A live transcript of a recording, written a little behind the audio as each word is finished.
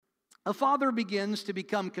A father begins to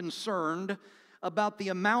become concerned about the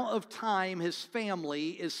amount of time his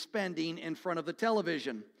family is spending in front of the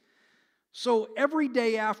television. So every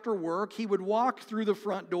day after work, he would walk through the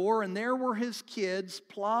front door, and there were his kids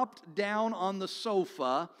plopped down on the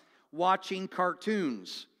sofa watching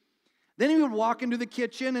cartoons. Then he would walk into the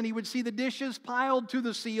kitchen, and he would see the dishes piled to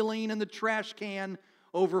the ceiling and the trash can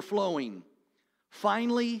overflowing.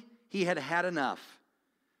 Finally, he had had enough.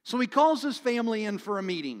 So he calls his family in for a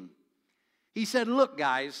meeting. He said, "Look,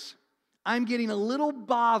 guys, I'm getting a little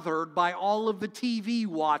bothered by all of the TV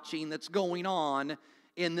watching that's going on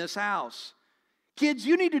in this house. Kids,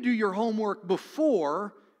 you need to do your homework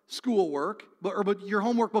before schoolwork, but your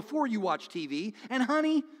homework before you watch TV. And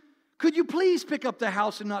honey, could you please pick up the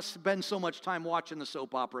house and not spend so much time watching the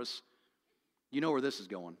soap operas?" You know where this is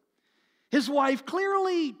going. His wife,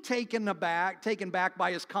 clearly taken back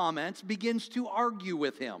by his comments, begins to argue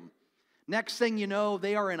with him. Next thing you know,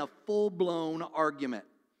 they are in a full-blown argument.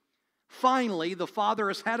 Finally, the father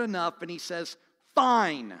has had enough, and he says,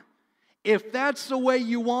 "Fine. If that's the way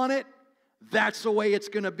you want it, that's the way it's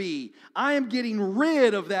going to be. I am getting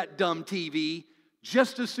rid of that dumb TV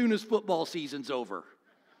just as soon as football season's over."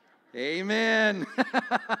 Amen.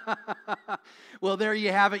 Well, there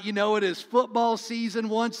you have it. You know, it is football season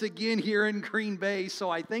once again here in Green Bay, so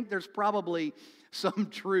I think there's probably some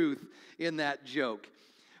truth in that joke.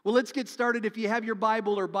 Well, let's get started. If you have your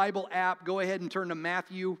Bible or Bible app, go ahead and turn to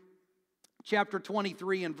Matthew chapter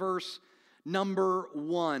 23 and verse number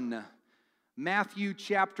 1. Matthew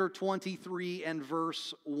chapter 23 and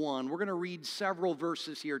verse 1. We're going to read several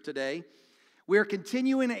verses here today. We are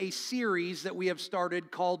continuing a series that we have started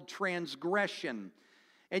called Transgression.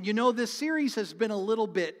 And you know, this series has been a little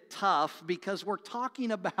bit tough because we're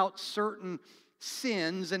talking about certain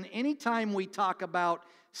sins. And anytime we talk about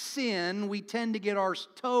sin, we tend to get our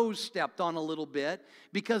toes stepped on a little bit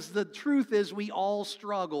because the truth is we all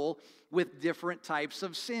struggle with different types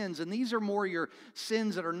of sins. And these are more your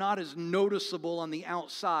sins that are not as noticeable on the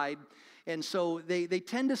outside. And so they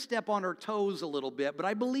tend to step on our toes a little bit. But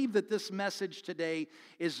I believe that this message today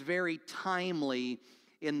is very timely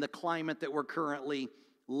in the climate that we're currently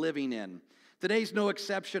living in. Today's no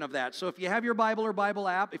exception of that. So if you have your Bible or Bible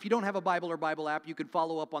app, if you don't have a Bible or Bible app, you can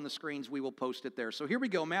follow up on the screens. We will post it there. So here we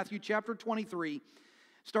go, Matthew chapter 23,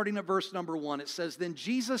 starting at verse number 1. It says, "Then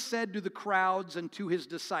Jesus said to the crowds and to his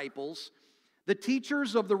disciples, 'The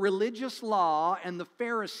teachers of the religious law and the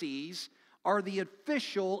Pharisees are the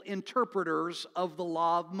official interpreters of the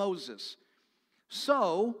law of Moses.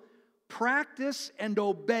 So practice and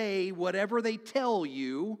obey whatever they tell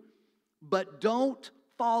you, but don't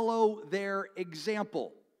follow their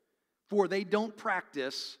example, for they don't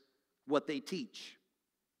practice what they teach.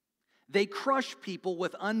 They crush people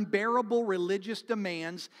with unbearable religious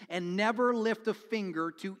demands and never lift a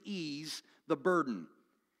finger to ease the burden.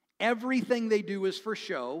 Everything they do is for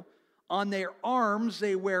show. On their arms,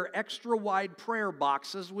 they wear extra wide prayer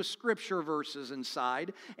boxes with scripture verses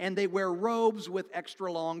inside, and they wear robes with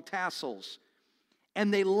extra long tassels.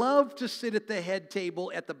 And they love to sit at the head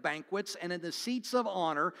table at the banquets and in the seats of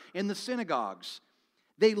honor in the synagogues.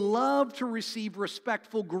 They love to receive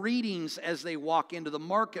respectful greetings as they walk into the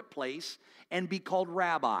marketplace and be called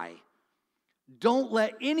rabbi. Don't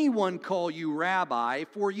let anyone call you rabbi,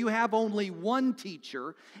 for you have only one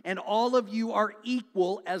teacher, and all of you are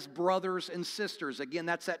equal as brothers and sisters." Again,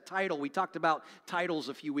 that's that title. We talked about titles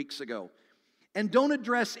a few weeks ago. "And don't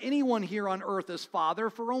address anyone here on earth as father,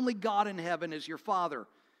 for only God in heaven is your father.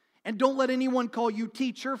 And don't let anyone call you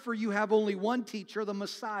teacher, for you have only one teacher, the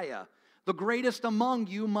Messiah. The greatest among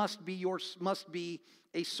you must be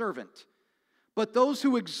a servant. But those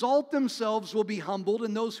who exalt themselves will be humbled,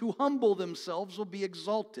 and those who humble themselves will be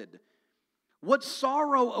exalted. What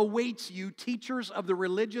sorrow awaits you, teachers of the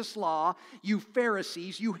religious law, you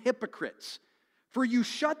Pharisees, you hypocrites! For you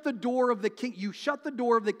shut the door of the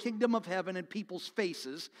kingdom of heaven in people's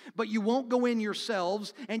faces, but you won't go in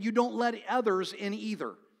yourselves, and you don't let others in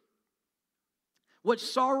either. What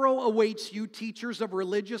sorrow awaits you, teachers of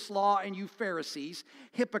religious law, and you Pharisees,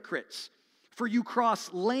 hypocrites! For you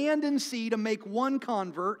cross land and sea to make one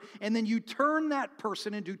convert, and then you turn that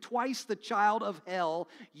person into twice the child of hell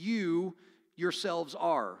you yourselves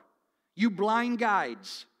are. You blind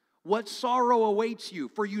guides! What sorrow awaits you?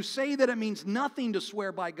 For you say that it means nothing to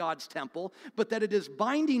swear by God's temple, but that it is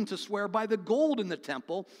binding to swear by the gold in the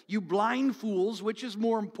temple. You blind fools, which is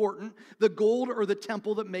more important, the gold or the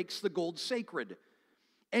temple that makes the gold sacred?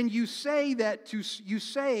 And you say that to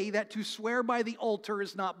swear by the altar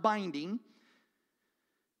is not binding,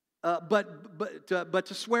 but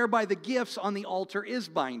to swear by the gifts on the altar is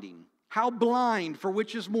binding. How blind, for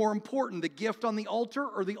which is more important, the gift on the altar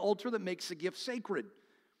or the altar that makes the gift sacred?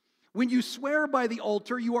 When you swear by the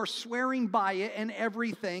altar, you are swearing by it and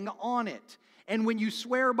everything on it. And when you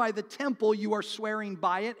swear by the temple, you are swearing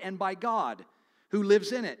by it and by God, who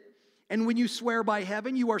lives in it. And when you swear by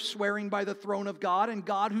heaven, you are swearing by the throne of God and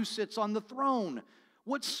God who sits on the throne.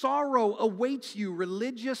 What sorrow awaits you,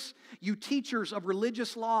 you teachers of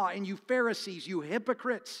religious law, and you Pharisees, you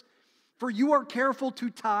hypocrites! For you are careful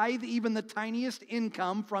to tithe even the tiniest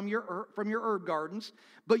income from your herb gardens,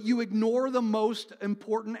 but you ignore the most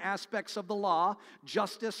important aspects of the law: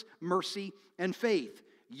 justice, mercy, and faith.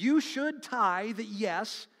 You should tithe,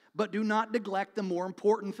 yes, but do not neglect the more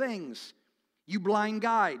important things. You blind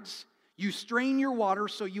guides! You strain your water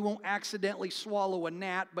so you won't accidentally swallow a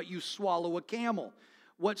gnat, but you swallow a camel.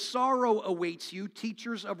 What sorrow awaits you,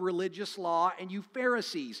 teachers of religious law, and you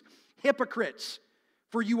Pharisees, hypocrites!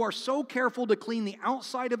 For you are so careful to clean the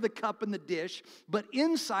outside of the cup and the dish, but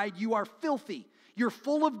inside you are filthy. You're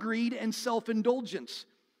full of greed and self-indulgence.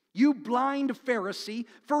 You blind Pharisee,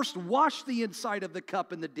 first wash the inside of the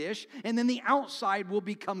cup and the dish, and then the outside will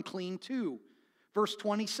become clean too. Verse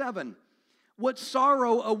 27. What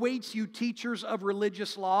sorrow awaits you, teachers of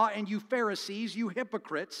religious law, and you Pharisees, you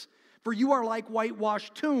hypocrites! For you are like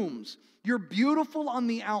whitewashed tombs. You're beautiful on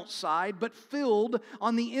the outside, but filled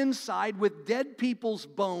on the inside with dead people's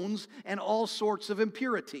bones and all sorts of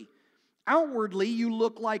impurity. Outwardly, you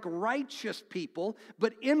look like righteous people,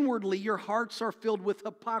 but inwardly your hearts are filled with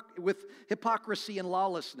hypocrisy and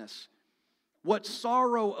lawlessness. What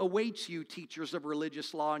sorrow awaits you, teachers of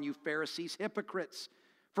religious law, and you Pharisees, hypocrites!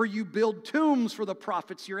 For you build tombs for the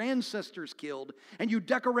prophets your ancestors killed, and you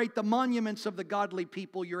decorate the monuments of the godly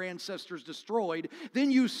people your ancestors destroyed.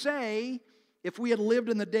 Then you say, if we had lived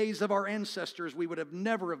in the days of our ancestors, we would have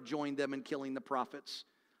never have joined them in killing the prophets.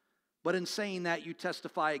 But in saying that, you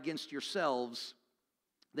testify against yourselves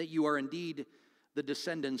that you are indeed the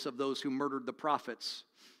descendants of those who murdered the prophets.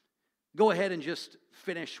 Go ahead and just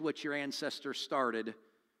finish what your ancestors started.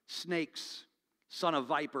 Snakes, son of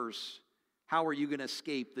vipers, how are you going to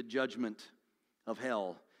escape the judgment of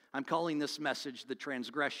hell? I'm calling this message the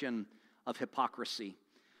transgression of hypocrisy.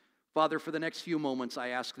 Father, for the next few moments, I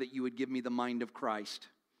ask that you would give me the mind of Christ.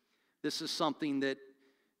 This is something that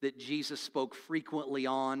Jesus spoke frequently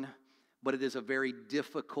on, but it is a very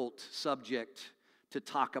difficult subject to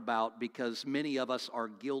talk about because many of us are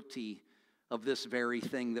guilty of this very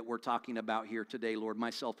thing that we're talking about here today, Lord,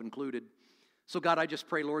 myself included. So God, I just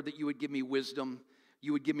pray, Lord, that you would give me wisdom.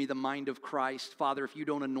 You would give me the mind of Christ. Father, if you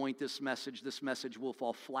don't anoint this message will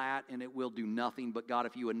fall flat and it will do nothing. But God,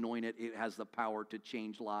 if you anoint it, it has the power to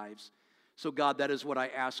change lives. So God, that is what I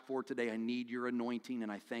ask for today. I need your anointing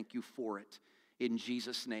and I thank you for it. In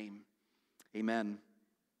Jesus' name, amen.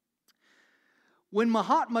 When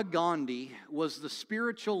Mahatma Gandhi was the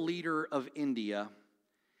spiritual leader of India,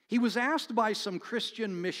 he was asked by some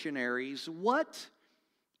Christian missionaries, what,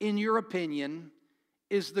 in your opinion,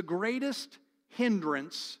 is the greatest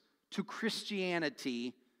hindrance to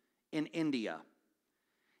Christianity in India?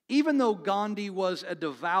 Even though Gandhi was a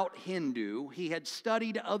devout Hindu, he had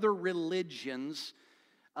studied other religions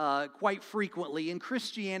quite frequently, and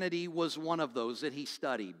Christianity was one of those that he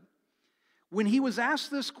studied. When he was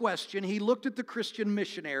asked this question, he looked at the Christian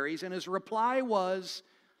missionaries, and his reply was,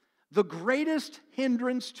 the greatest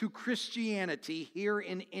hindrance to Christianity here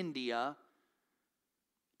in India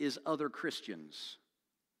is other Christians.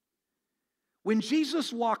 When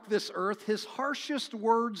Jesus walked this earth, his harshest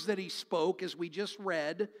words that he spoke, as we just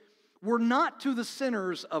read, were not to the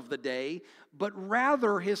sinners of the day, but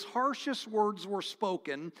rather his harshest words were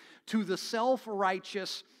spoken to the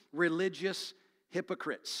self-righteous religious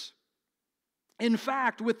hypocrites. In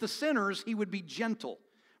fact, with the sinners, he would be gentle.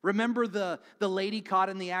 Remember the lady caught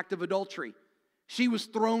in the act of adultery. She was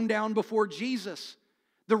thrown down before Jesus.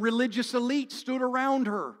 The religious elite stood around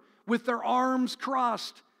her with their arms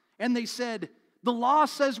crossed, and they said, the law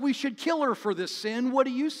says we should kill her for this sin. What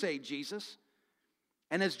do you say, Jesus?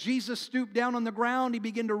 And as Jesus stooped down on the ground, he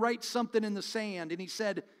began to write something in the sand. And he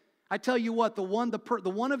said, I tell you what, the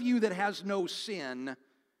one of you that has no sin,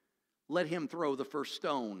 let him throw the first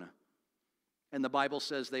stone. And the Bible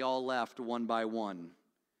says they all left one by one.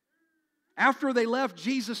 After they left,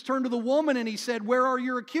 Jesus turned to the woman and he said, where are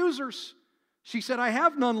your accusers? She said, I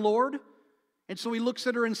have none, Lord. And so he looks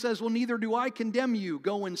at her and says, well, neither do I condemn you.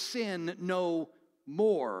 Go and sin no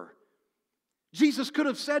more. Jesus could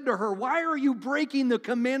have said to her, why are you breaking the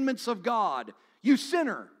commandments of God, you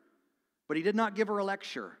sinner? But he did not give her a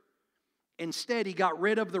lecture. Instead, he got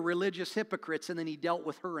rid of the religious hypocrites and then he dealt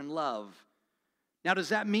with her in love. Now, does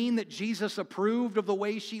that mean that Jesus approved of the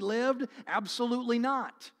way she lived? Absolutely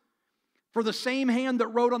not. For the same hand that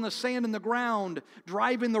wrote on the sand and the ground,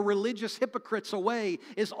 driving the religious hypocrites away,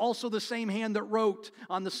 is also the same hand that wrote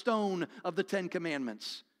on the stone of the Ten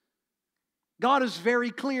Commandments. God is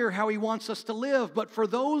very clear how He wants us to live, but for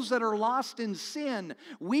those that are lost in sin,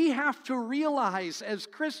 we have to realize as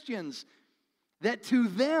Christians that to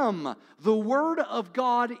them, the Word of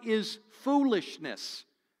God is foolishness.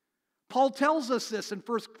 Paul tells us this in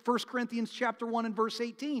 1 Corinthians chapter 1 and verse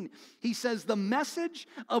 18. He says, the message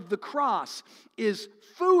of the cross is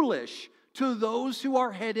foolish to those who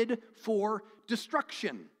are headed for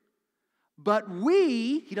destruction. But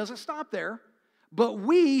we, he doesn't stop there, but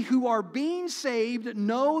we who are being saved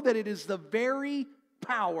know that it is the very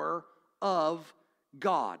power of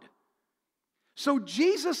God. So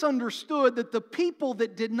Jesus understood that the people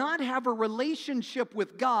that did not have a relationship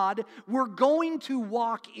with God were going to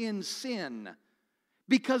walk in sin,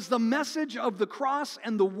 because the message of the cross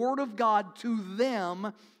and the Word of God to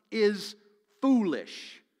them is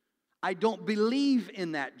foolish. I don't believe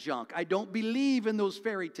in that junk. I don't believe in those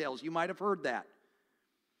fairy tales. You might have heard that.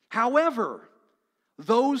 However,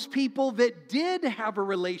 those people that did have a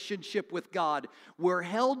relationship with God were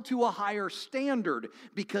held to a higher standard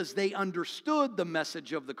because they understood the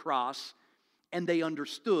message of the cross and they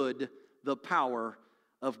understood the power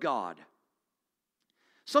of God.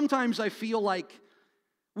 Sometimes I feel like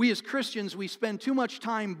we as Christians, we spend too much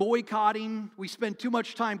time boycotting, we spend too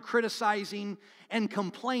much time criticizing and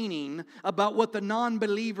complaining about what the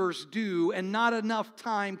non-believers do, and not enough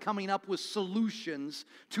time coming up with solutions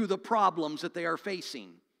to the problems that they are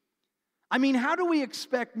facing. I mean, how do we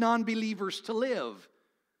expect non-believers to live?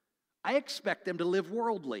 I expect them to live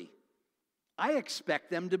worldly. I expect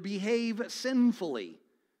them to behave sinfully.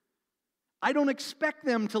 I don't expect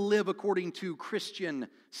them to live according to Christian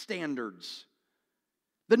standards.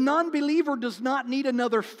 The non-believer does not need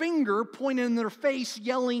another finger pointed in their face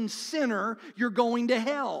yelling, "Sinner, you're going to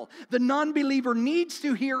hell." The non-believer needs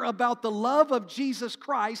to hear about the love of Jesus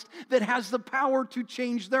Christ that has the power to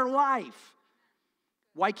change their life.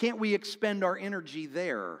 Why can't we expend our energy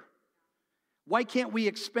there? Why can't we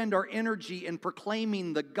expend our energy in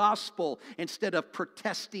proclaiming the gospel instead of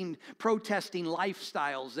protesting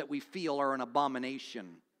lifestyles that we feel are an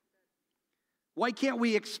abomination? Why can't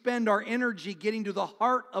we expend our energy getting to the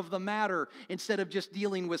heart of the matter instead of just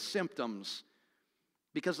dealing with symptoms?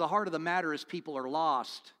 Because the heart of the matter is people are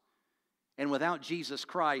lost, and without Jesus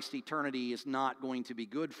Christ, eternity is not going to be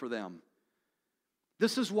good for them.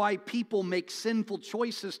 This is why people make sinful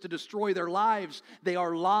choices to destroy their lives. They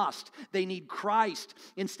are lost. They need Christ.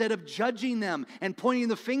 Instead of judging them and pointing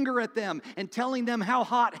the finger at them and telling them how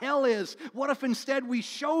hot hell is, what if instead we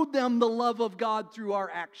showed them the love of God through our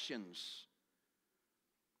actions?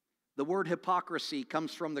 The word hypocrisy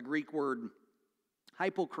comes from the Greek word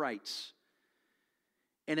hypokrites,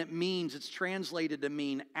 and it's translated to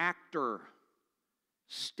mean actor,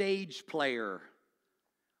 stage player,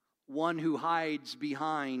 one who hides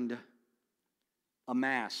behind a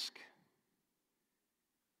mask.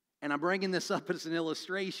 And I'm bringing this up as an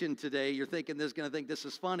illustration today. You're going to think this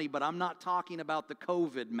is funny, but I'm not talking about the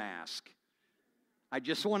COVID mask. I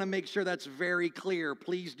just want to make sure that's very clear.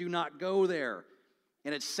 Please do not go there.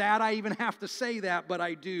 And it's sad I even have to say that, but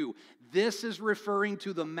I do. This is referring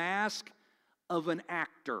to the mask of an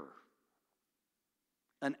actor.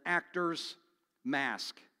 An actor's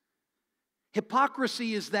mask.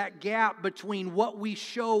 Hypocrisy is that gap between what we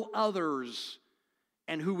show others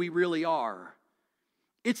and who we really are.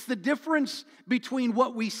 It's the difference between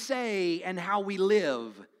what we say and how we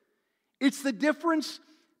live. It's the difference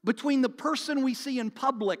between the person we see in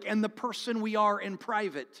public and the person we are in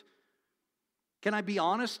private. Can I be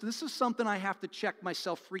honest? This is something I have to check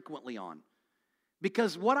myself frequently on.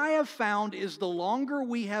 Because what I have found is the longer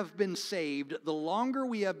we have been saved, the longer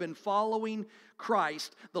we have been following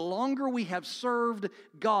Christ, the longer we have served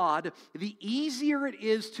God, the easier it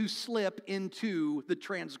is to slip into the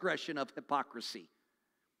transgression of hypocrisy.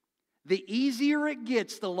 The easier it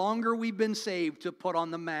gets, the longer we've been saved, to put on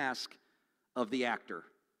the mask of the actor.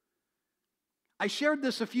 I shared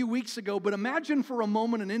this a few weeks ago, but imagine for a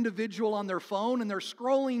moment an individual on their phone and they're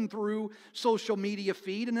scrolling through social media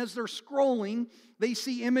feed, and as they're scrolling, they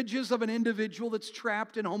see images of an individual that's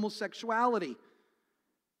trapped in homosexuality.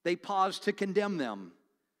 They pause to condemn them.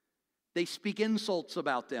 They speak insults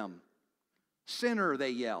about them. Sinner, they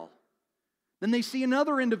yell. Then they see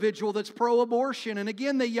another individual that's pro-abortion, and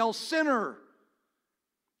again they yell, sinner.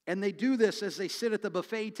 And they do this as they sit at the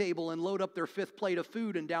buffet table and load up their 5th plate of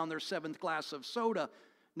food and down their 7th glass of soda.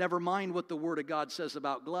 Never mind what the Word of God says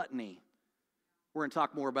about gluttony. We're going to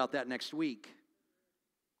talk more about that next week.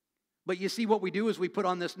 But you see, what we do is we put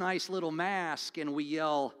on this nice little mask and we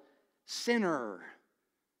yell, sinner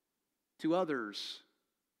to others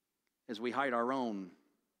as we hide our own.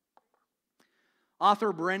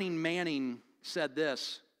 Author Brennan Manning said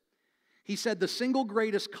this. He said, the single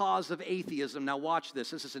greatest cause of atheism, now watch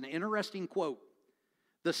this, this is an interesting quote.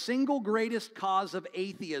 The single greatest cause of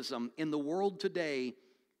atheism in the world today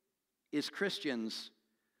is Christians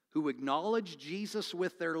who acknowledge Jesus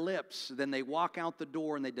with their lips, then they walk out the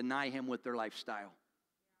door and they deny him with their lifestyle.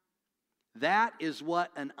 That is what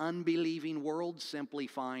an unbelieving world simply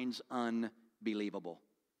finds unbelievable.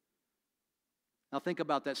 Now think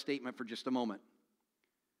about that statement for just a moment.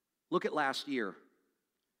 Look at last year.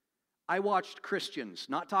 I watched Christians,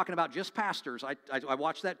 not talking about just pastors, I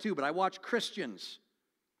watched that too, but I watched Christians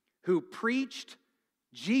who preached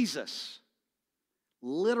Jesus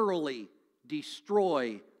literally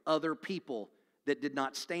destroy other people that did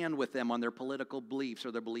not stand with them on their political beliefs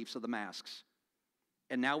or their beliefs of the masks.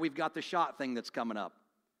 And now we've got the shot thing that's coming up.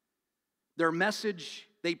 Their message,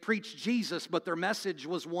 they preached Jesus, but their message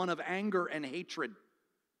was one of anger and hatred.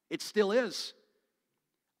 It still is.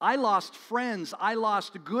 I lost friends. I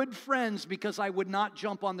lost good friends because I would not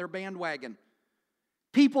jump on their bandwagon.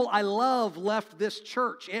 People I love left this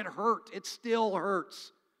church. It hurt. It still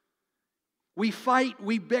hurts. We fight,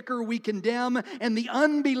 we bicker, we condemn, and the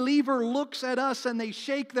unbeliever looks at us and they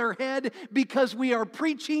shake their head because we are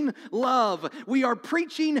preaching love. We are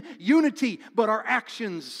preaching unity, but our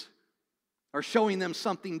actions are showing them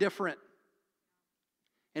something different.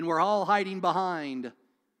 And we're all hiding behind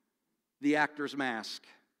the actor's mask.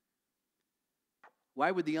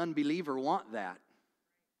 Why would the unbeliever want that?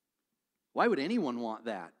 Why would anyone want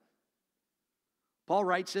that? Paul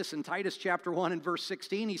writes this in Titus chapter 1 and verse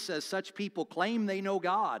 16. He says, such people claim they know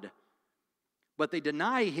God, but they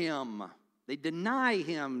deny Him. They deny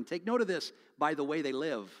Him. Take note of this, by the way they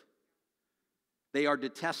live. They are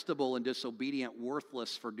detestable and disobedient,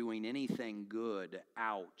 worthless for doing anything good.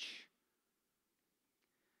 Ouch.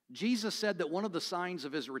 Jesus said that one of the signs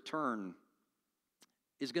of His return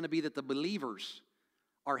is going to be that the believers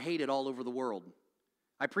are hated all over the world.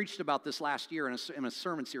 I preached about this last year in a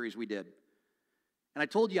sermon series we did. And I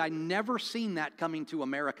told you I never seen that coming to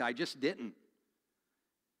America. I just didn't.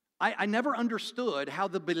 I never understood how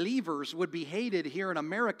the believers would be hated here in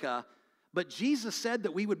America, but Jesus said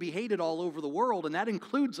that we would be hated all over the world, and that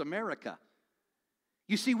includes America.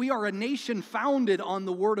 You see, we are a nation founded on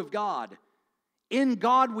the Word of God. In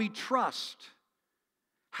God we trust.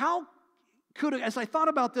 As I thought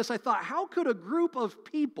about this, I thought, how could a group of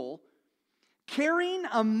people carrying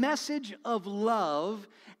a message of love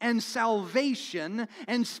and salvation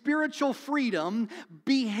and spiritual freedom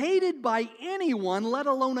be hated by anyone, let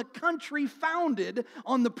alone a country founded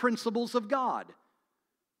on the principles of God?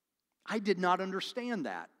 I did not understand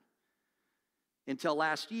that until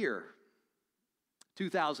last year,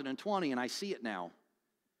 2020, and I see it now.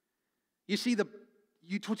 You see,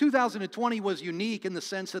 2020 was unique in the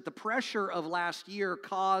sense that the pressure of last year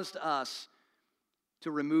caused us to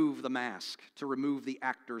remove the mask, to remove the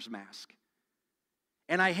actor's mask.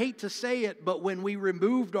 And I hate to say it, but when we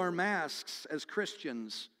removed our masks as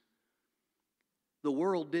Christians, the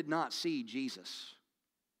world did not see Jesus.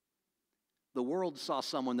 The world saw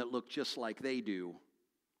someone that looked just like they do.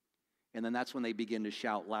 And then that's when they begin to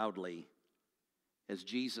shout loudly, as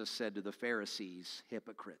Jesus said to the Pharisees,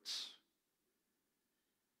 hypocrites.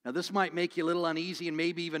 Now, this might make you a little uneasy and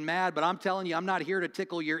maybe even mad, but I'm telling you, I'm not here to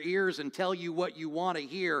tickle your ears and tell you what you want to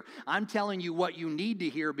hear. I'm telling you what you need to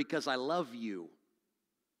hear because I love you.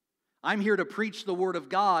 I'm here to preach the Word of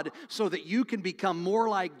God so that you can become more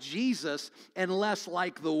like Jesus and less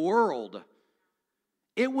like the world.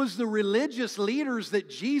 It was the religious leaders that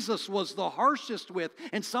Jesus was the harshest with,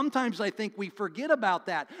 and sometimes I think we forget about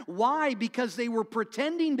that. Why? Because they were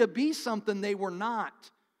pretending to be something they were not.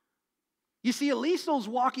 You see, at least those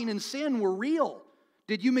walking in sin were real.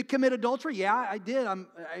 Did you commit adultery? Yeah, I did.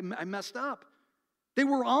 I messed up. They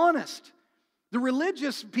were honest. The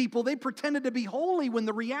religious people, they pretended to be holy when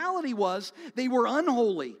the reality was they were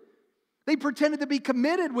unholy. They pretended to be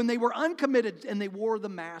committed when they were uncommitted, and they wore the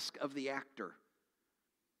mask of the actor.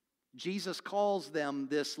 Jesus calls them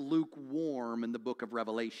this lukewarm in the book of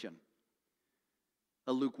Revelation,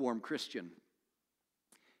 a lukewarm Christian.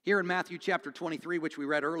 Here in Matthew chapter 23, which we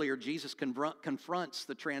read earlier, Jesus confronts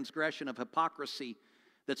the transgression of hypocrisy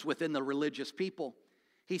that's within the religious people.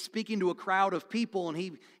 He's speaking to a crowd of people,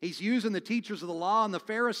 and he's using the teachers of the law and the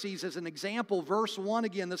Pharisees as an example. Verse 1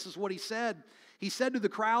 again, this is what he said. He said to the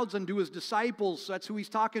crowds and to his disciples, that's who he's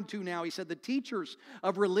talking to now, he said, the teachers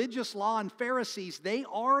of religious law and Pharisees, they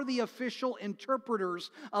are the official interpreters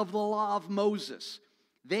of the law of Moses.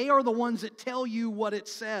 They are the ones that tell you what it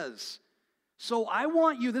says. So I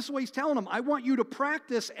want you, this is what he's telling them, I want you to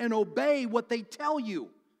practice and obey what they tell you,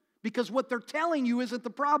 because what they're telling you isn't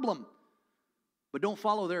the problem. But don't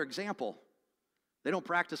follow their example. They don't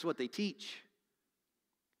practice what they teach.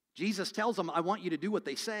 Jesus tells them, I want you to do what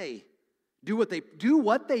they say. Do what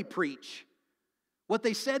they preach. What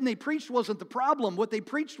they said and they preached wasn't the problem. What they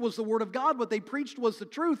preached was the Word of God. What they preached was the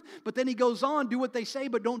truth. But then he goes on, do what they say,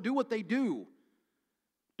 but don't do what they do.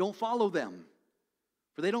 Don't follow them,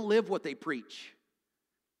 for they don't live what they preach.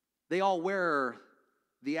 They all wear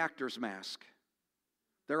the actor's mask.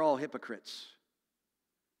 They're all hypocrites.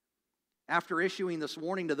 After issuing this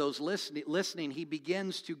warning to those listening, he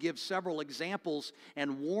begins to give several examples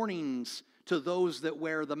and warnings to those that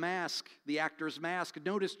wear the mask, the actor's mask.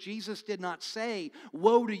 Notice Jesus did not say,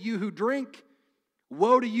 woe to you who drink,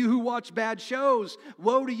 woe to you who watch bad shows,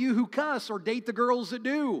 woe to you who cuss or date the girls that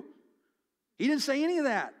do. He didn't say any of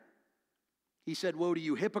that. He said, woe to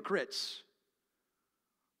you hypocrites.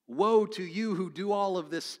 Woe to you who do all of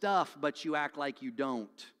this stuff, but you act like you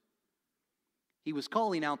don't. He was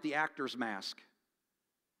calling out the actor's mask.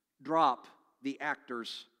 Drop the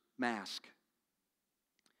actor's mask.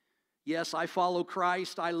 Yes, I follow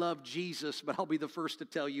Christ. I love Jesus, but I'll be the first to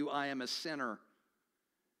tell you I am a sinner.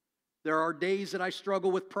 There are days that I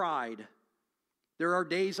struggle with pride. There are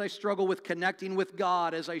days I struggle with connecting with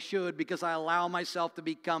God as I should because I allow myself to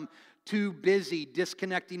become too busy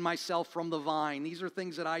disconnecting myself from the vine. These are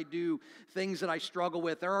things that I do, things that I struggle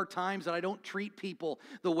with. There are times that I don't treat people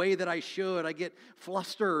the way that I should. I get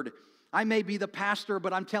flustered. I may be the pastor,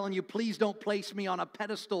 but I'm telling you, please don't place me on a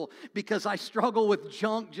pedestal because I struggle with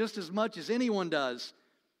junk just as much as anyone does.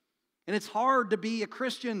 And it's hard to be a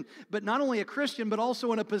Christian, but not only a Christian, but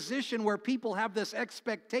also in a position where people have this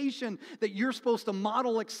expectation that you're supposed to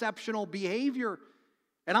model exceptional behavior.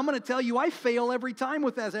 And I'm going to tell you, I fail every time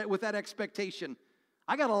with that expectation.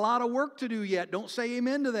 I got a lot of work to do yet. Don't say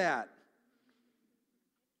amen to that.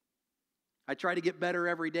 I try to get better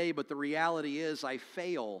every day, but the reality is I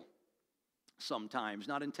fail sometimes,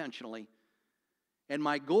 not intentionally. And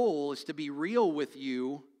my goal is to be real with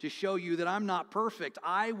you, to show you that I'm not perfect.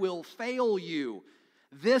 I will fail you.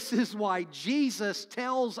 This is why Jesus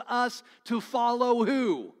tells us to follow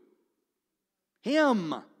who?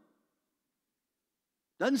 Him.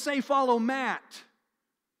 Doesn't say follow Matt.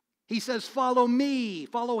 He says follow me,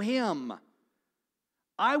 follow him.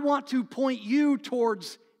 I want to point you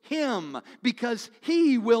towards him because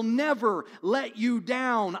he will never let you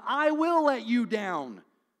down. I will let you down.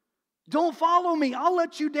 Don't follow me, I'll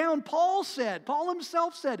let you down. Paul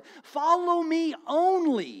himself said, follow me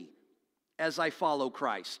only as I follow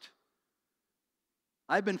Christ.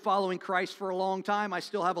 I've been following Christ for a long time. I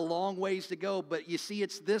still have a long ways to go. But you see,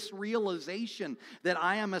 it's this realization that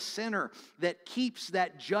I am a sinner that keeps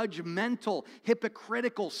that judgmental,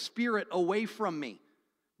 hypocritical spirit away from me.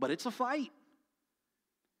 But it's a fight.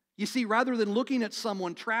 You see, rather than looking at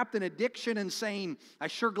someone trapped in addiction and saying, I'm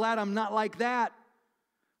sure glad I'm not like that,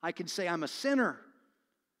 I can say I'm a sinner.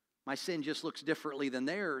 My sin just looks differently than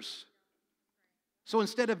theirs. So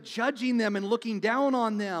instead of judging them and looking down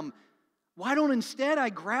on them, why don't instead I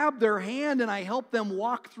grab their hand and I help them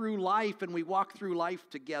walk through life, and we walk through life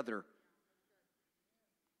together.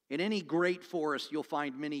 In any great forest, you'll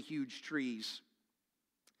find many huge trees.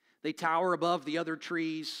 They tower above the other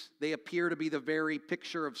trees. They appear to be the very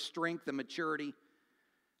picture of strength and maturity.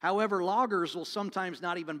 However, loggers will sometimes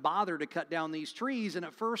not even bother to cut down these trees, and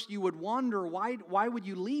at first you would wonder, why would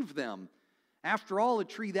you leave them? After all, a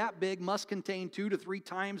tree that big must contain 2 to 3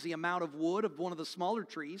 times the amount of wood of one of the smaller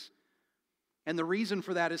trees. And the reason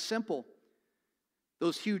for that is simple.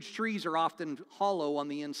 Those huge trees are often hollow on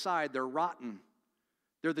the inside. They're rotten.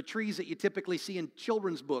 They're the trees that you typically see in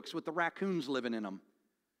children's books with the raccoons living in them.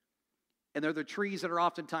 And they're the trees that are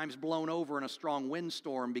oftentimes blown over in a strong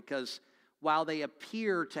windstorm because while they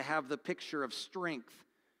appear to have the picture of strength,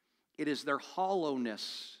 it is their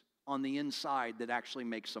hollowness on the inside that actually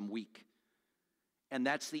makes them weak. And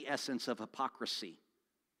that's the essence of hypocrisy.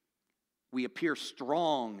 We appear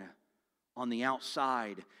strong on the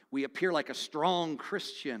outside. We appear like a strong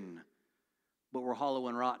Christian, but we're hollow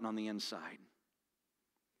and rotten on the inside.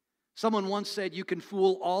 Someone once said, you can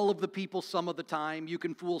fool all of the people some of the time. You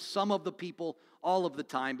can fool some of the people all of the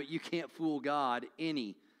time, but you can't fool God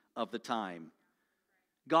any of the time.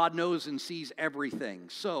 God knows and sees everything.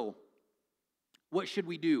 So, what should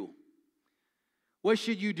we do? What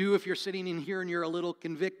should you do if you're sitting in here and you're a little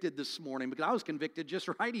convicted this morning? Because I was convicted just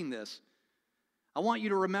writing this. I want you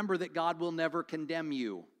to remember that God will never condemn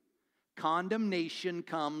you. Condemnation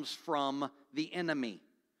comes from the enemy.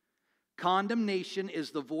 Condemnation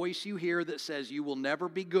is the voice you hear that says you will never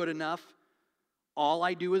be good enough. All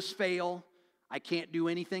I do is fail. I can't do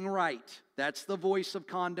anything right. That's the voice of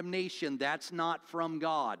condemnation. That's not from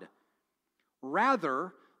God.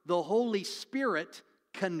 Rather, the Holy Spirit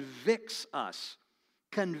convicts us.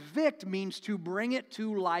 Convict means to bring it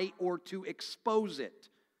to light or to expose it.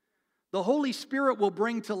 The Holy Spirit will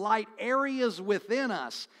bring to light areas within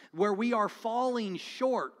us where we are falling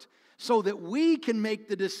short so that we can make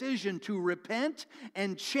the decision to repent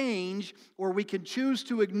and change, or we can choose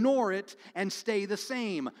to ignore it and stay the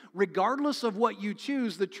same. Regardless of what you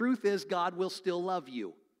choose, the truth is God will still love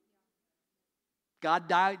you.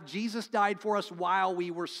 Jesus died for us while we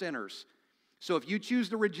were sinners. So if you choose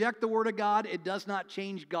to reject the Word of God, it does not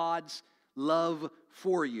change God's love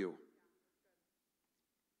for you.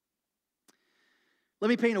 Let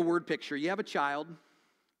me paint a word picture. You have a child.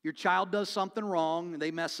 Your child does something wrong, and they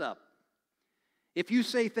mess up. If you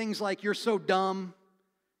say things like, "You're so dumb,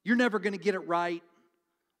 you're never going to get it right,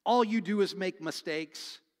 all you do is make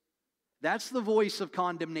mistakes," that's the voice of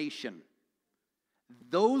condemnation.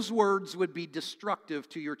 Those words would be destructive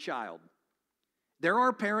to your child. There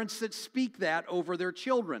are parents that speak that over their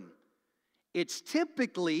children. It's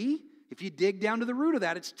typically, if you dig down to the root of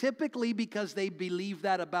that, it's typically because they believe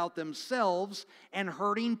that about themselves, and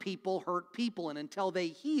hurting people hurt people. And until they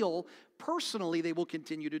heal personally, they will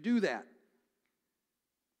continue to do that.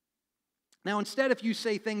 Now, instead, if you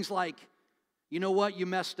say things like, "You know what, you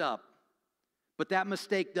messed up, but that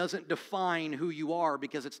mistake doesn't define who you are,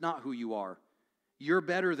 because it's not who you are. You're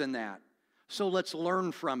better than that. So let's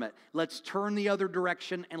learn from it. Let's turn the other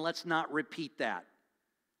direction and let's not repeat that.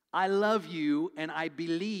 I love you and I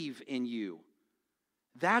believe in you."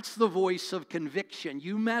 That's the voice of conviction.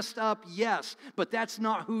 You messed up, yes, but that's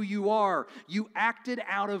not who you are. You acted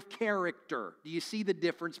out of character. Do you see the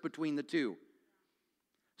difference between the two?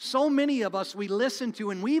 So many of us, we listen to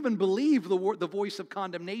and we even believe the voice of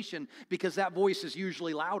condemnation because that voice is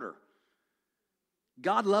usually louder.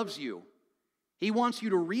 God loves you. He wants you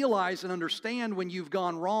to realize and understand when you've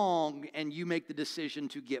gone wrong and you make the decision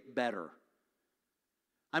to get better.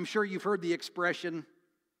 I'm sure you've heard the expression,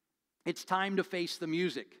 "It's time to face the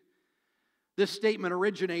music." This statement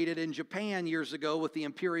originated in Japan years ago with the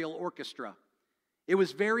Imperial Orchestra. It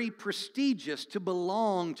was very prestigious to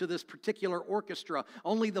belong to this particular orchestra.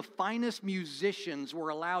 Only the finest musicians were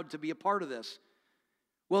allowed to be a part of this.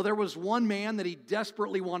 Well, there was one man that he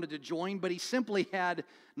desperately wanted to join, but he simply had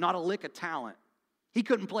not a lick of talent. He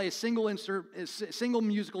couldn't play a single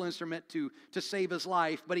musical instrument to save his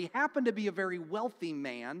life, but he happened to be a very wealthy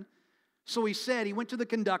man. So he went to the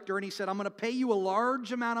conductor and he said, "I'm going to pay you a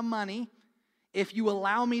large amount of money if you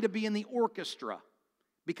allow me to be in the orchestra,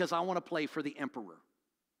 because I want to play for the emperor."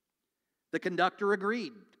 The conductor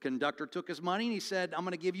agreed. The conductor took his money and he said, "I'm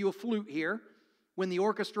going to give you a flute here. When the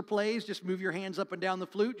orchestra plays, just move your hands up and down the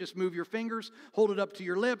flute. Just move your fingers, hold it up to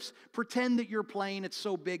your lips. Pretend that you're playing. It's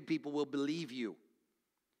so big people will believe you."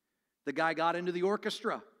 The guy got into the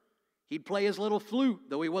orchestra. He'd play his little flute,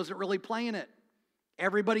 though he wasn't really playing it.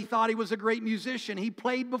 Everybody thought he was a great musician. He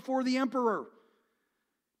played before the emperor.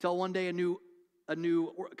 Till one day a new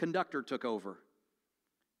conductor took over.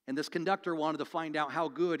 And this conductor wanted to find out how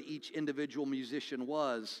good each individual musician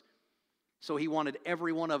was. So he wanted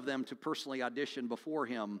every one of them to personally audition before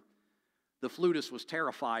him. The flutist was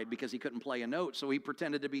terrified because he couldn't play a note, so he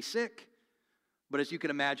pretended to be sick. But as you can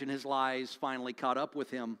imagine, his lies finally caught up with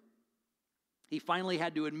him. He finally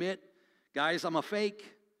had to admit, "Guys, I'm a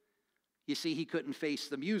fake." You see, he couldn't face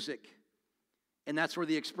the music. And that's where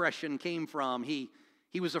the expression came from. He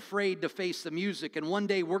was afraid to face the music. And one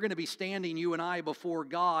day we're going to be standing, you and I, before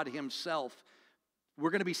God Himself. We're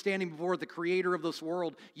going to be standing before the Creator of this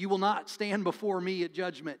world. You will not stand before me at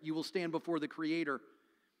judgment. You will stand before the Creator.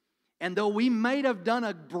 And though we might have done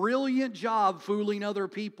a brilliant job fooling other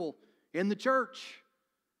people in the church,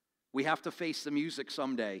 we have to face the music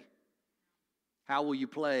someday. How will you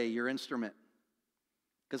play your instrument?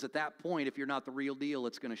 Because at that point, if you're not the real deal,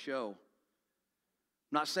 it's going to show.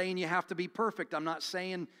 I'm not saying you have to be perfect. I'm not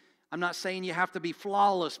saying you have to be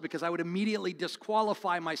flawless, because I would immediately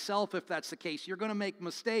disqualify myself if that's the case. You're going to make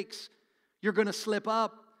mistakes. You're going to slip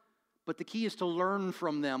up. But the key is to learn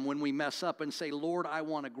from them when we mess up and say, "Lord, I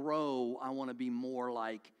want to grow. I want to be more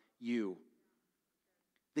like you."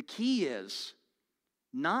 The key is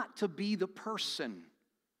not to be the person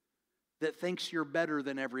that thinks you're better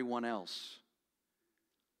than everyone else.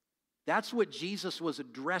 That's what Jesus was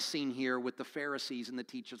addressing here with the Pharisees and the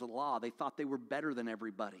teachers of the law. They thought they were better than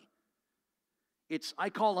everybody. I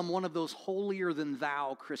call them one of those holier than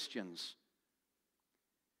thou Christians.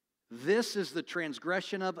 This is the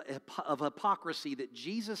transgression of hypocrisy that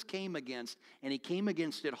Jesus came against, and He came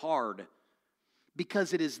against it hard.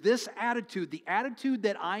 Because it is this attitude, the attitude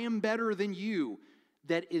that I am better than you,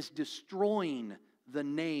 that is destroying the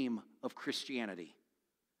name of Christianity.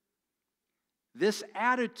 This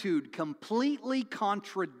attitude completely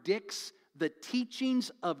contradicts the teachings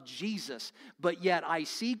of Jesus, but yet I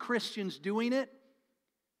see Christians doing it,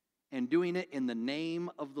 and doing it in the name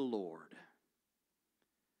of the Lord.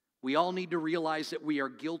 We all need to realize that we are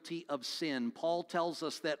guilty of sin. Paul tells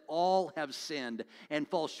us that all have sinned and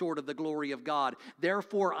fall short of the glory of God.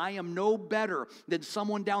 Therefore, I am no better than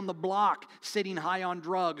someone down the block sitting high on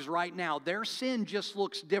drugs right now. Their sin just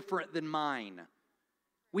looks different than mine.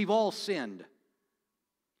 We've all sinned.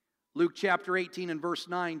 Luke chapter 18 and verse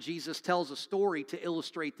 9, Jesus tells a story to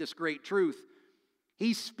illustrate this great truth.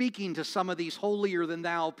 He's speaking to some of these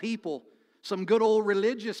holier-than-thou people, some good old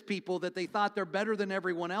religious people that they thought they're better than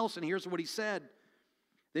everyone else. And here's what he said.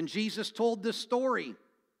 Then Jesus told this story.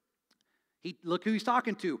 Look who he's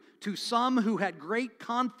talking to. To some who had great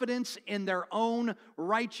confidence in their own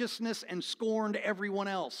righteousness and scorned everyone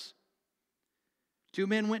else. 2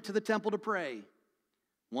 men went to the temple to pray.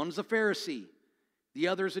 One's a Pharisee. The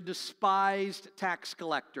other's a despised tax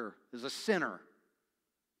collector, is a sinner.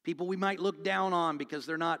 People we might look down on because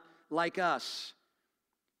they're not like us.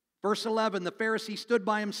 Verse 11, the Pharisee stood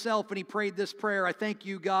by himself and he prayed this prayer. I thank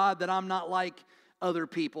you, God, that I'm not like other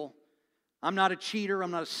people. I'm not a cheater.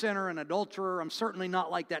 I'm not a sinner, an adulterer. I'm certainly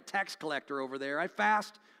not like that tax collector over there. I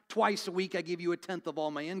fast twice a week. I give you 1/10 of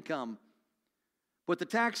all my income. But the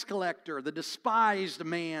tax collector, the despised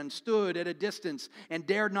man, stood at a distance and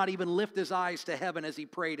dared not even lift his eyes to heaven as he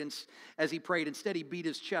prayed. Instead, he beat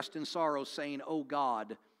his chest in sorrow, saying, "Oh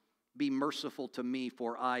God, be merciful to me,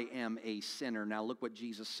 for I am a sinner." Now look what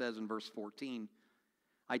Jesus says in verse 14.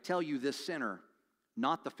 I tell you, this sinner,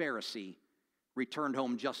 not the Pharisee, returned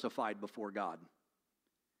home justified before God.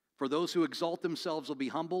 For those who exalt themselves will be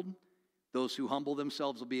humbled. Those who humble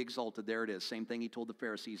themselves will be exalted. There it is. Same thing he told the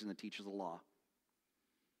Pharisees and the teachers of the law.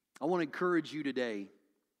 I want to encourage you today,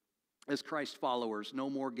 as Christ followers,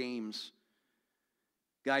 no more games.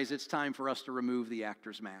 Guys, it's time for us to remove the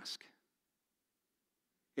actor's mask.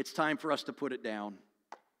 It's time for us to put it down.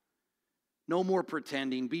 No more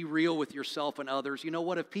pretending. Be real with yourself and others. You know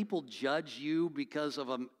what? If people judge you because of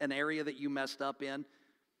an area that you messed up in,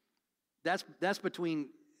 that's between,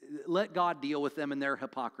 let God deal with them and their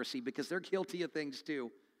hypocrisy, because they're guilty of things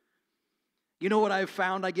too. You know what I've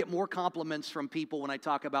found? I get more compliments from people when I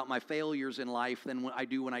talk about my failures in life than I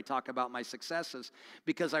do when I talk about my successes,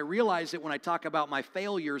 because I realize that when I talk about my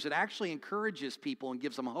failures, it actually encourages people and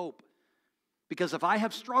gives them hope. Because if I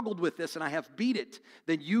have struggled with this and I have beat it,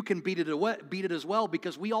 then you can beat it as well,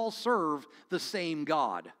 because we all serve the same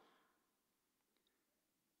God.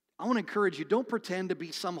 I want to encourage you, don't pretend to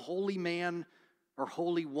be some holy man or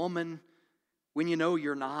holy woman when you know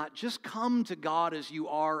you're not. Just come to God as you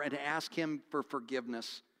are and ask Him for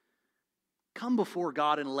forgiveness. Come before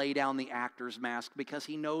God and lay down the actor's mask, because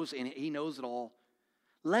He knows it all.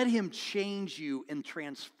 Let Him change you and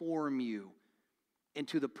transform you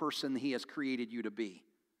into the person He has created you to be.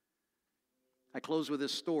 I close with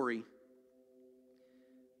this story.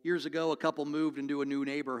 Years ago, a couple moved into a new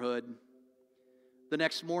neighborhood. The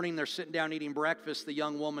next morning, they're sitting down eating breakfast. The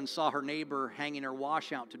young woman saw her neighbor hanging her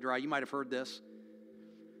wash out to dry. You might have heard this.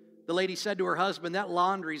 The lady said to her husband, "That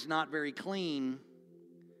laundry's not very clean.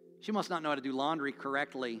 She must not know how to do laundry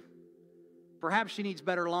correctly. Perhaps she needs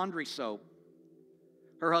better laundry soap."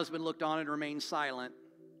 Her husband looked on and remained silent.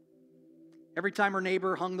 Every time her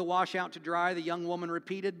neighbor hung the wash out to dry, the young woman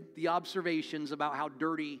repeated the observations about how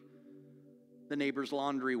dirty the neighbor's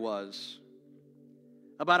laundry was.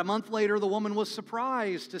 About a month later, the woman was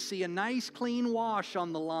surprised to see a nice clean wash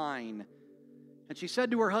on the line. And she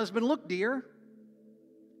said to her husband, "Look, dear,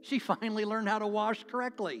 she finally learned how to wash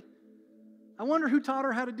correctly. I wonder who taught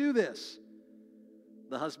her how to do this."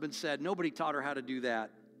 The husband said, "Nobody taught her how to do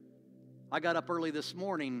that. I got up early this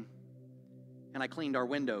morning and I cleaned our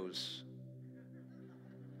windows."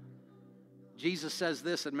 Jesus says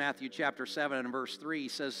this in Matthew chapter 7 and verse 3. He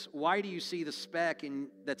says, "Why do you see the speck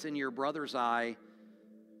that's in your brother's eye,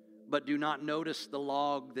 but do not notice the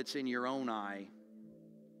log that's in your own eye?"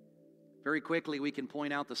 Very quickly we can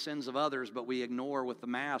point out the sins of others, but we ignore with the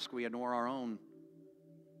mask, we ignore our own.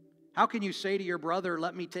 How can you say to your brother,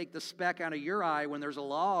 "Let me take the speck out of your eye," when there's a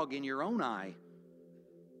log in your own eye?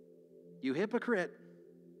 You hypocrite.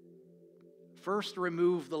 First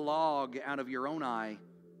remove the log out of your own eye,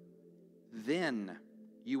 then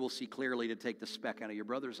you will see clearly to take the speck out of your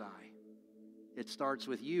brother's eye. It starts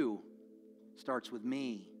with you. It starts with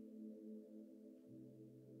me.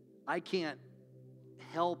 I can't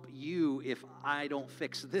help you if I don't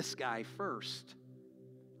fix this guy first.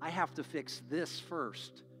 I have to fix this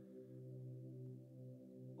first.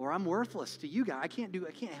 Or I'm worthless to you guys. I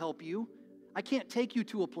can't help you. I can't take you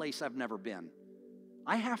to a place I've never been.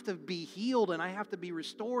 I have to be healed and I have to be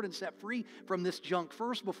restored and set free from this junk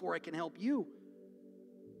first before I can help you.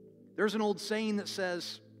 There's an old saying that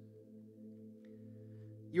says,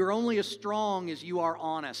 you're only as strong as you are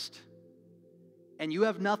honest, and you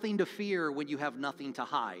have nothing to fear when you have nothing to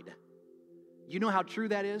hide. You know how true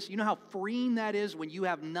that is? You know how freeing that is when you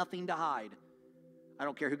have nothing to hide? I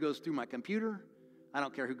don't care who goes through my computer. I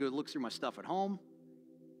don't care who looks through my stuff at home.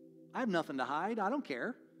 I have nothing to hide. I don't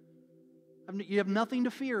care. You have nothing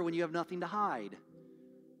to fear when you have nothing to hide.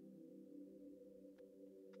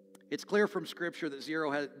 It's clear from Scripture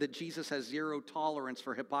that Jesus has zero tolerance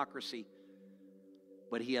for hypocrisy,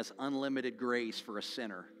 but he has unlimited grace for a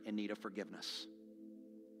sinner in need of forgiveness.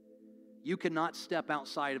 You cannot step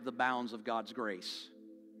outside of the bounds of God's grace.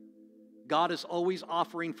 God is always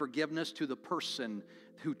offering forgiveness to the person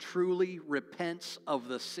who truly repents of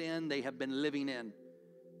the sin they have been living in.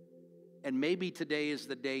 And maybe today is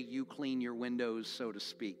the day you clean your windows, so to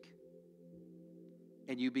speak,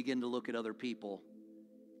 and you begin to look at other people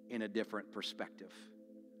in a different perspective.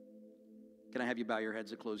 Can I have you bow your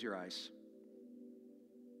heads and close your eyes?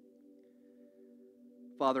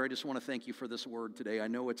 Father, I just want to thank you for this word today. I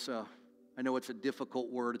know it's a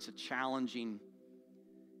difficult word. It's a challenging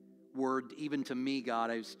word. Even to me,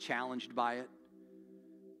 God, I was challenged by it.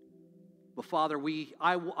 But Father,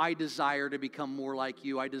 I desire to become more like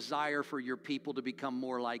you. I desire for your people to become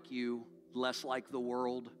more like you, less like the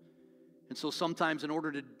world. And so sometimes in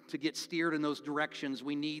order to get steered in those directions,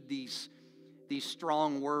 we need these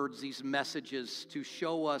strong words, these messages to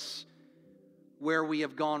show us where we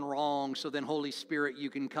have gone wrong. So then, Holy Spirit, you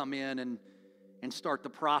can come in and start the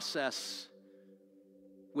process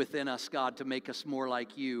within us, God, to make us more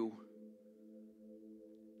like you.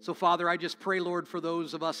 So, Father, I just pray, Lord, for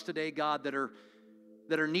those of us today, God, that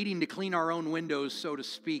are needing to clean our own windows, so to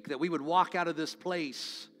speak, that we would walk out of this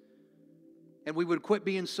place and we would quit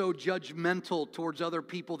being so judgmental towards other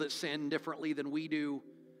people that sin differently than we do.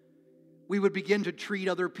 We would begin to treat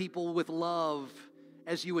other people with love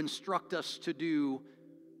as you instruct us to do.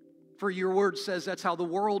 For your word says that's how the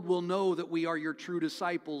world will know that we are your true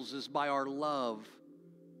disciples, is by our love.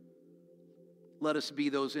 Let us be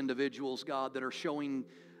those individuals, God, that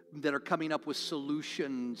are coming up with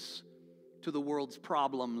solutions to the world's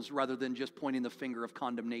problems rather than just pointing the finger of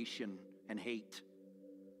condemnation and hate.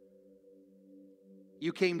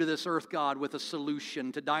 You came to this earth, God, with a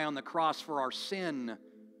solution to die on the cross for our sin.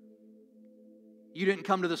 You didn't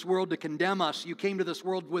come to this world to condemn us. You came to this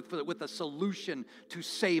world with a solution to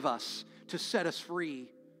save us, to set us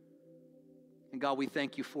free. And God, we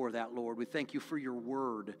thank you for that, Lord. We thank you for your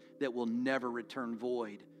word that will never return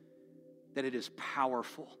void, that it is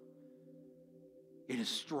powerful, it is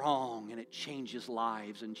strong, and it changes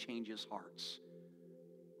lives and changes hearts.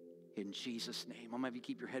 In Jesus' name. I'm going to have you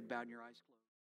keep your head bowed and your eyes closed.